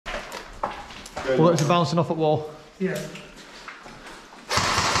Bullets are bouncing off at wall. Yeah.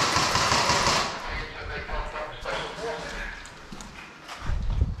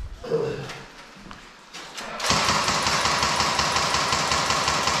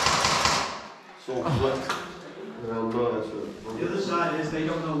 The other side is they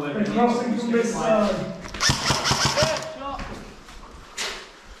don't know where They're crossing from this side.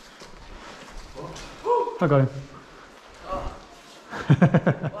 I got him.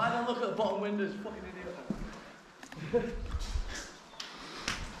 Why don't look at the bottom windows, fucking idiot.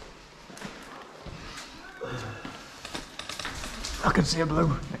 I can see a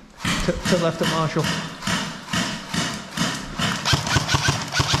blue. To left at Marshall.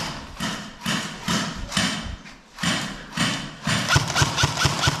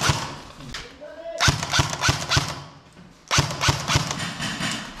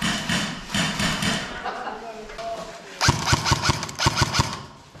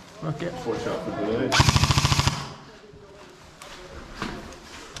 Okay. Watch out for grenades.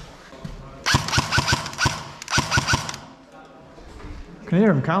 Can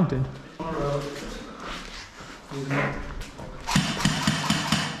hear him counting.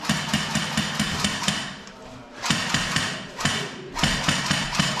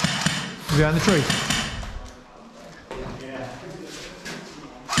 Behind the tree.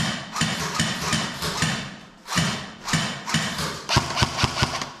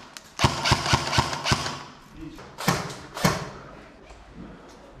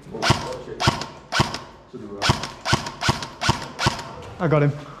 I got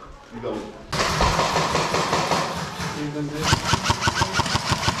him. You got it.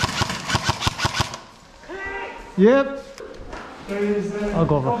 Yep. There's I'll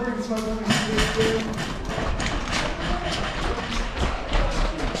go over. covering smoke coming through.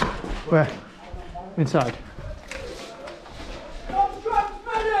 Where? Inside.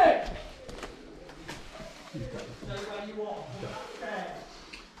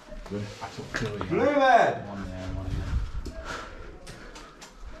 Blue man!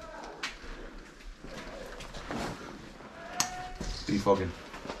 Defogging.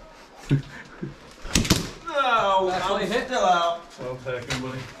 No! Actually hit still out. Well taken,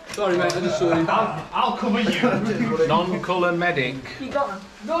 buddy. Sorry mate, I just saw you. I'll cover you. Non-colour medic. You got him.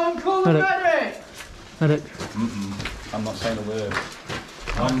 Non-colour medic! Medic. I'm not saying a word.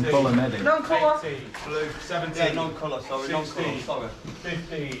 Non-colour medic. Non-colour. 18, blue, 17, Yeah, non-colour, sorry, 16, non-colour, sorry.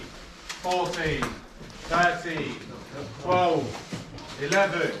 15, 14, 13, 12,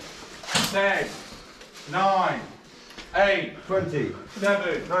 11, 10, 9, 8, 20,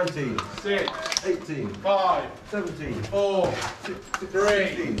 7, 19, 6, 18, 5, 17, 4,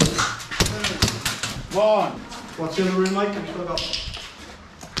 3, 16. 1. What's in the room, mate? Have you still got...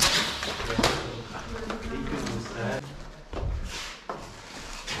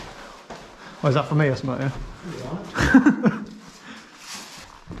 Oh, is that for me or something? Yeah.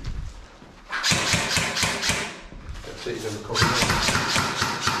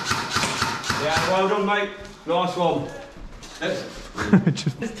 Yeah, well done, mate. Nice one.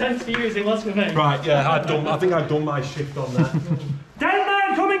 It's tense for you as it was for me. Right, yeah, I think I've done my shift on that. Dead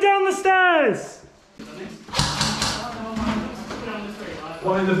man coming down the stairs!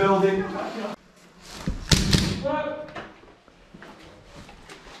 One in the building.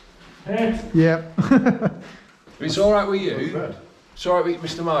 Hit. Yep. It's alright with you. It's alright with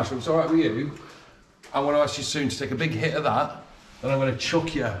Mr. Marshall. It's alright with you. I'm going to ask you soon to take a big hit of that. Then I'm going to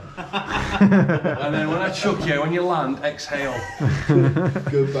chuck you. And then when I chuck you, when you land, exhale.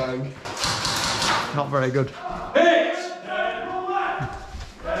 Good bang. Not very good. Hit!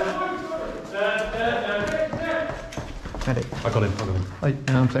 Medic. I got him.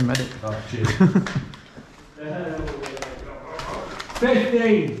 I'm saying medic. Oh, cheers.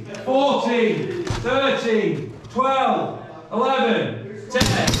 15, 14, 13, 12, 11,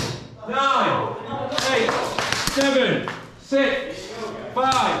 10, 9, 8, 7, 6,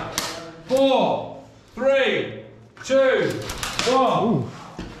 5, 4, 3, 2, 1. Ooh.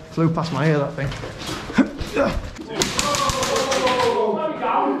 Flew past my ear, that thing.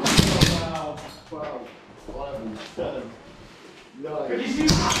 11, 10, 9, Can you see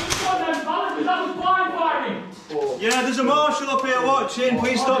that was blind firing? 4. Yeah, there's a marshal up here watching.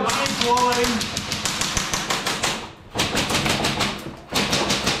 Please stop falling.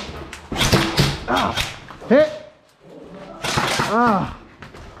 Ah! Hit! Ah!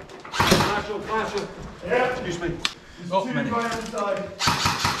 Marshall. Yeah. Excuse me. Up, Two medic. by the side.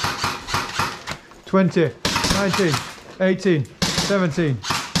 20, 19, 18, 17,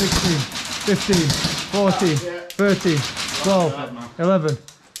 16, 15, 14, 13, 12, 11,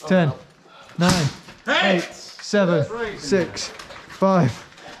 10, 9, 8, 7, 6, 5,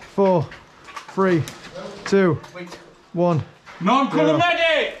 4, 3, 2, 1. Non-colour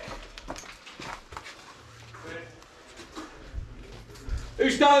medic!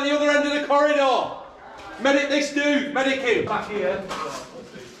 Who's down at the other end of the corridor? Medic this dude, medic him. Back here.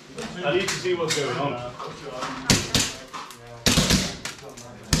 I need to see what's going on.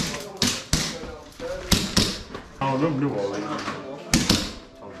 Oh, no, no,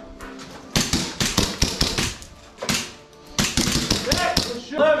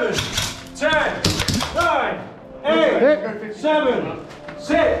 11, 10, 9, 8, 7,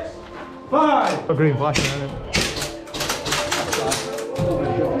 6, 5. A green flashing on it.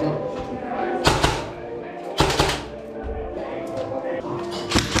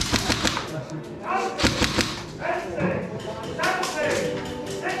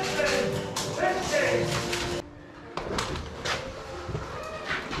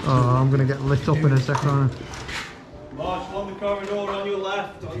 Oh, I'm gonna get lit up in a second. March along the corridor on your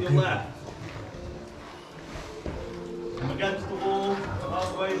left, I'm against the wall,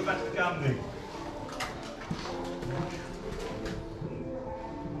 out the way as best I can be.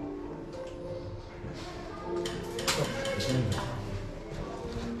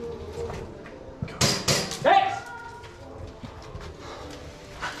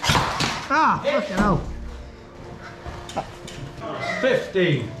 Ah, fucking hell.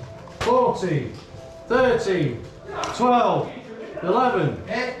 15, 14, 13, 12, 11,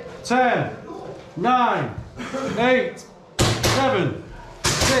 10, 9, 8, 7,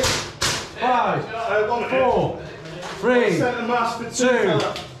 6, 5, 4, 3, 2,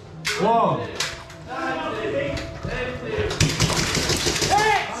 1.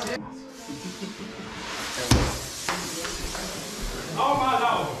 Oh my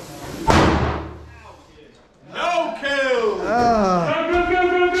lord! No kill! Ah. Go, go, go,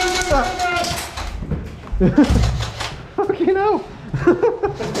 go, go, go, go, go! Fucking hell.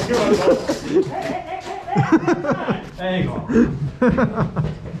 There you go.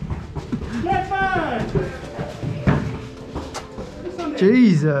 Get back!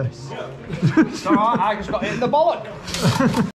 Jesus. It's alright, I just got hit in the bollock.